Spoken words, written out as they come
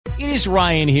It is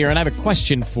Ryan here, and I have a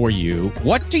question for you.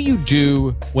 What do you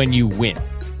do when you win?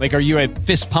 Like, are you a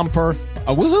fist pumper,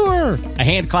 a woohooer, a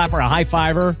hand clapper, a high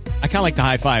fiver? I kind of like the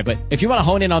high five, but if you want to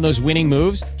hone in on those winning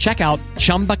moves, check out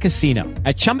Chumba Casino.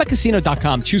 At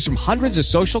ChumbaCasino.com, choose from hundreds of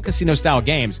social casino-style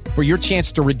games for your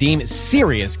chance to redeem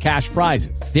serious cash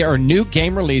prizes. There are new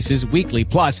game releases weekly,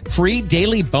 plus free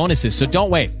daily bonuses. So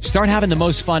don't wait. Start having the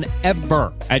most fun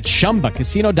ever at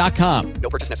ChumbaCasino.com.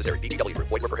 No purchase necessary. VGW. Void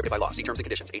where prohibited by law. See terms and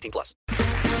conditions. 18+.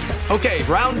 Okay,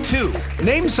 round two.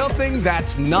 Name something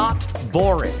that's not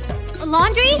boring. A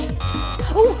laundry?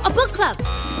 Ooh, a book club.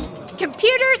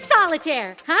 Computer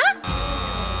solitaire, huh?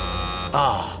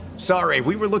 Ah, sorry,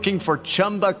 we were looking for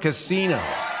Chumba Casino.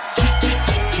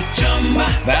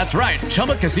 That's right,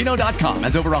 ChumbaCasino.com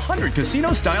has over 100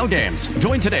 casino-style games.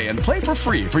 Join today and play for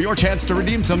free for your chance to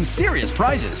redeem some serious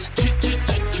prizes.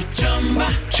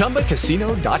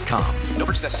 ChumbaCasino.com. No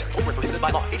purchase necessary. Void where prohibited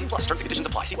by law. 18+. Terms and conditions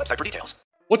apply. See website for details.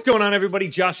 What's going on, everybody?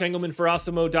 Josh Engelman for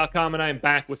Awesemo.com, and I am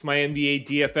back with my NBA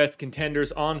DFS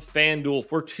contenders on FanDuel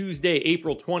for Tuesday,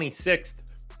 April 26th.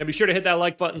 And be sure to hit that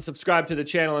like button, subscribe to the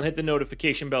channel, and hit the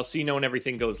notification bell so you know when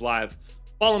everything goes live.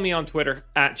 Follow me on Twitter,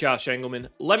 at Josh Engelman.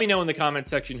 Let me know in the comment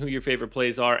section who your favorite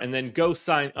plays are, and then go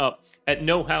sign up at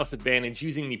No House Advantage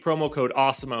using the promo code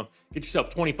AWESEMO. Get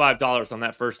yourself $25 on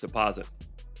that first deposit.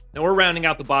 Now we're rounding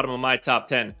out the bottom of my top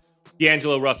 10.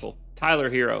 D'Angelo Russell, Tyler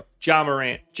Hero, Ja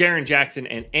Morant, Jaren Jackson,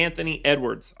 and Anthony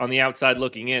Edwards on the outside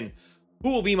looking in. Who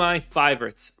will be my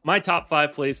favorites? My top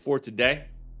 5 plays for today?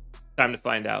 Time to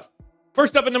find out.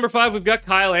 First up at number 5, we've got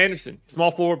Kyle Anderson.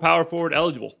 Small forward, power forward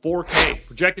eligible, 4K.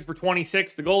 Projected for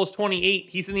 26. The goal is 28.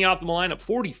 He's in the optimal lineup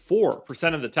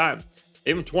 44% of the time.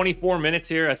 Give him 24 minutes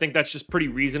here. I think that's just pretty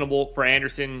reasonable for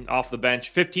Anderson off the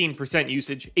bench. 15%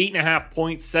 usage, 8.5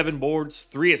 points, 7 boards,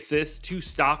 3 assists, 2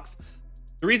 stocks.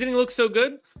 The reason he looks so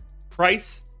good?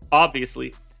 Price,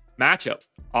 obviously. Matchup,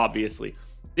 obviously.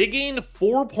 They gained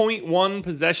 4.1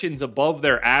 possessions above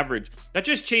their average. That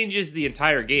just changes the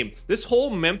entire game. This whole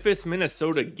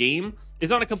Memphis-Minnesota game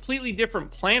is on a completely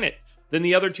different planet than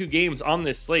the other 2 games on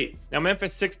this slate. Now,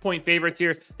 Memphis 6-point favorites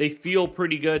here. They feel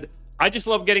pretty good. I just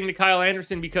love getting to Kyle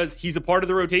Anderson because he's a part of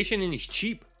the rotation and he's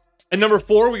cheap. At number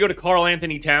 4, we go to Karl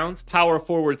Anthony Towns. Power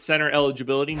forward center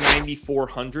eligibility,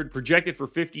 9,400. Projected for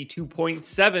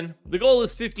 52.7. The goal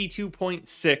is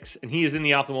 52.6, and he is in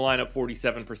the optimal lineup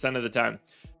 47% of the time.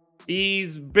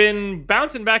 He's been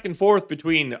bouncing back and forth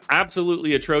between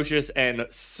absolutely atrocious and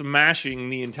smashing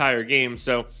the entire game.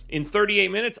 So in 38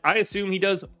 minutes, I assume he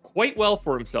does quite well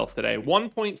for himself today.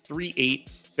 1.38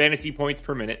 fantasy points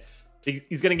per minute.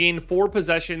 He's going to gain 4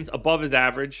 possessions above his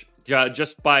average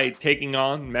just by taking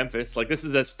on Memphis. Like, this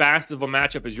is as fast of a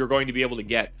matchup as you're going to be able to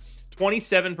get.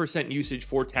 27% usage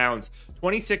for Towns,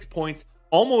 26 points,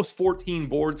 almost 14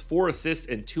 boards, 4 assists,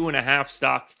 and 2.5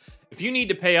 stocks. If you need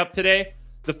to pay up today,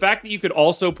 the fact that you could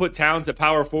also put Towns at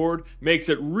power forward makes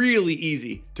it really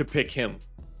easy to pick him.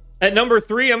 At number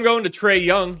 3, I'm going to Trae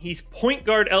Young. He's point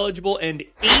guard eligible and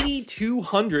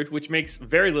 8,200, which makes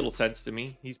very little sense to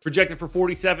me. He's projected for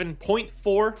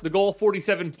 47.4. The goal,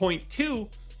 47.2.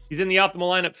 He's in the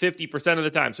optimal lineup 50% of the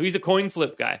time. So he's a coin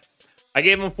flip guy. I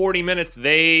gave him 40 minutes.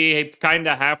 They kind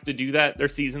of have to do that. Their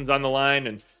season's on the line.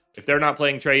 And if they're not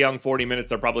playing Trae Young 40 minutes,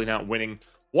 they're probably not winning.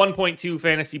 1.2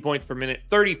 fantasy points per minute,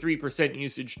 33%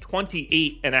 usage,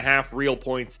 28.5 real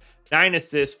points, 9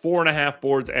 assists, 4.5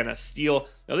 boards, and a steal.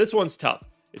 Now, this one's tough.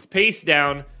 It's paced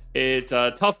down. It's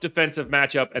a tough defensive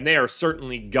matchup, and they are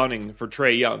certainly gunning for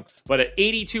Trae Young. But at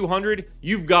 8,200,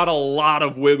 you've got a lot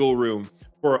of wiggle room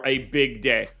for a big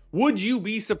day. Would you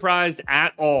be surprised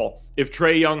at all if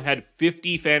Trae Young had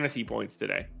 50 fantasy points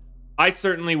today? I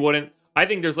certainly wouldn't. I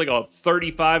think there's like a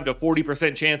 35 to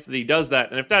 40% chance that he does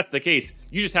that. And if that's the case,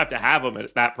 you just have to have him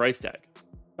at that price tag.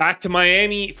 Back to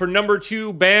Miami for number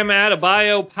 2, Bam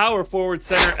Adebayo, power forward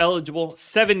center eligible,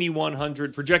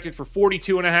 7,100, projected for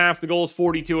 42.5. The goal is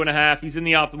 42.5. He's in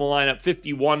the optimal lineup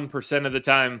 51% of the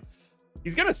time.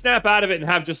 He's going to snap out of it and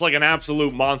have just like an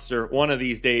absolute monster one of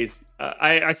these days.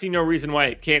 I see no reason why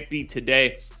it can't be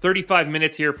today. 35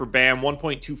 minutes here for Bam,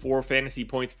 1.24 fantasy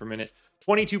points per minute.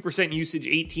 22% usage,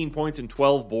 18 points and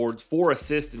 12 boards, 4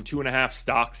 assists and 2.5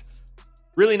 stocks.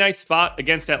 Really nice spot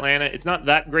against Atlanta. It's not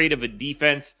that great of a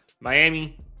defense.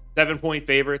 Miami, 7-point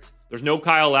favorites. There's no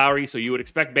Kyle Lowry, so you would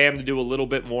expect Bam to do a little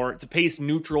bit more. It's a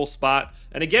pace-neutral spot.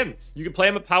 And again, you can play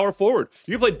him at power forward.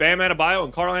 You can play Bam Adebayo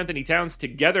and Karl Anthony Towns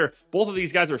together. Both of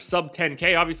these guys are sub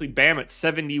 10K. Obviously, Bam at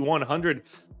 7,100.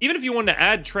 Even if you wanted to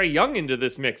add Trae Young into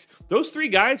this mix, those 3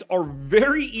 guys are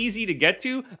very easy to get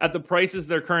to at the prices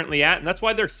they're currently at, and that's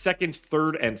why they're second,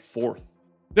 third, and fourth.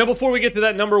 Now, before we get to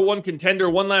that number one contender,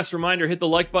 one last reminder, hit the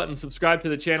like button, subscribe to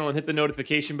the channel, and hit the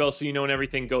notification bell so you know when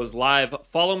everything goes live.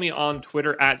 Follow me on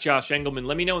Twitter at Josh Engelman.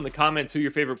 Let me know in the comments who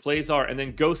your favorite plays are, and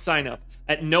then go sign up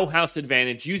at No House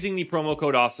Advantage using the promo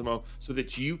code AWESEMO so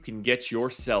that you can get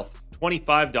yourself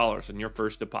 $25 on your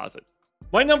first deposit.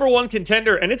 My number one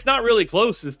contender, and it's not really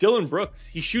close, is Dillon Brooks.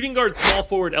 He's shooting guard, small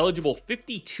forward eligible,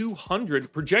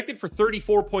 5,200, projected for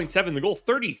 34.7. The goal,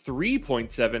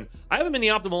 33.7. I have him in the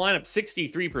optimal lineup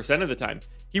 63% of the time.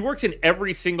 He works in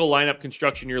every single lineup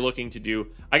construction you're looking to do.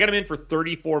 I got him in for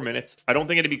 34 minutes. I don't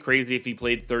think it'd be crazy if he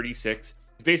played 36.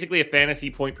 It's basically a fantasy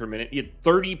point per minute. He had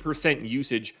 30%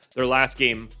 usage their last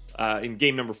game in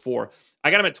game number 4. I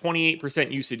got him at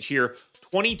 28% usage here.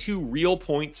 22 real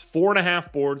points,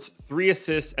 4.5 boards, 3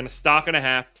 assists, and a stock and a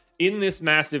half in this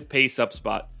massive pace-up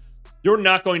spot. You're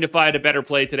not going to find a better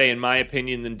play today, in my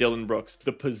opinion, than Dillon Brooks.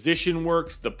 The position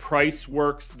works, the price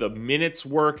works, the minutes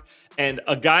work, and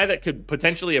a guy that could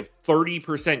potentially have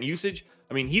 30% usage,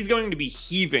 I mean, he's going to be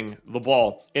heaving the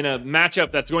ball in a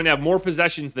matchup that's going to have more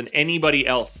possessions than anybody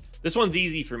else. This one's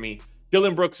easy for me.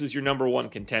 Dillon Brooks is your number one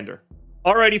contender.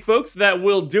 Alrighty, folks, that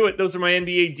will do it. Those are my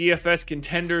NBA DFS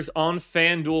contenders on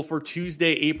FanDuel for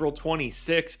Tuesday, April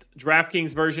 26th.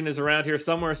 DraftKings version is around here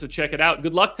somewhere, so check it out.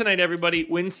 Good luck tonight, everybody.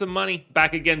 Win some money.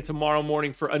 Back again tomorrow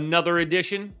morning for another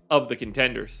edition of the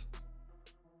Contenders.